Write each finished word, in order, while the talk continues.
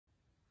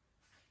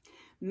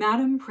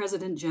Madam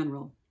President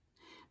General,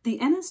 the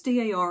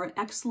NSDAR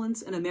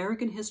Excellence in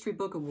American History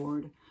Book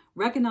Award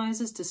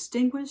recognizes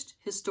distinguished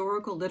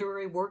historical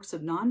literary works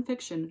of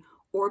nonfiction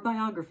or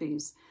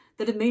biographies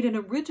that have made an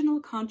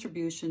original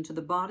contribution to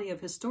the body of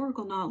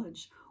historical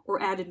knowledge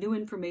or added new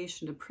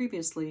information to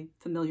previously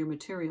familiar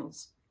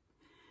materials.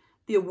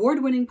 The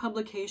award-winning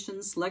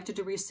publication selected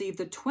to receive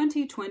the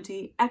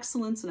 2020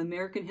 Excellence in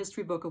American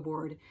History Book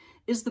Award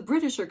is The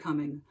British Are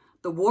Coming,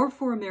 The War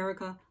for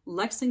America,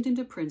 Lexington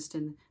to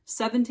Princeton,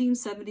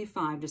 1775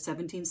 to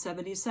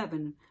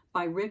 1777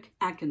 by Rick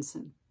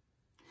Atkinson.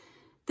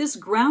 This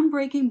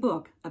groundbreaking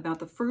book about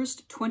the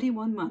first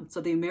 21 months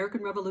of the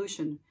American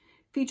Revolution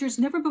features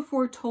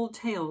never-before-told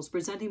tales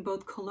presenting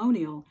both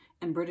colonial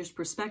and British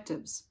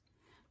perspectives.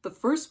 The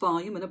first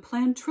volume in a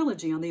planned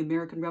trilogy on the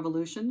American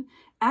Revolution,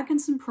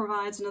 Atkinson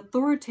provides an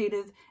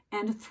authoritative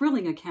and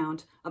thrilling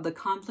account of the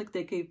conflict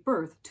that gave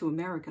birth to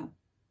America.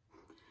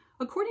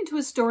 According to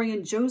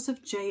historian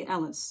Joseph J.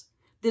 Ellis,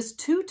 this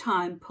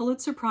two-time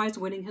Pulitzer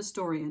Prize-winning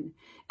historian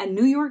and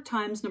New York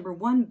Times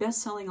 #1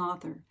 best-selling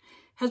author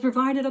has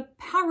provided a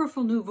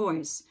powerful new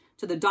voice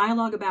to the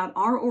dialogue about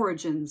our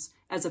origins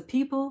as a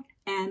people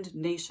and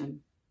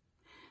nation.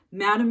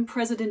 Madam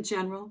President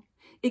General,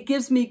 it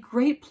gives me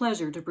great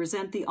pleasure to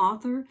present the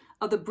author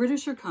of The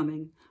British Are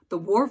Coming, The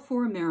War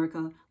for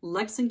America,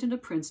 Lexington to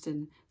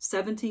Princeton,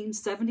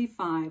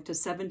 1775 to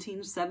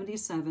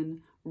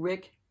 1777,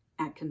 Rick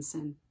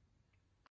Atkinson.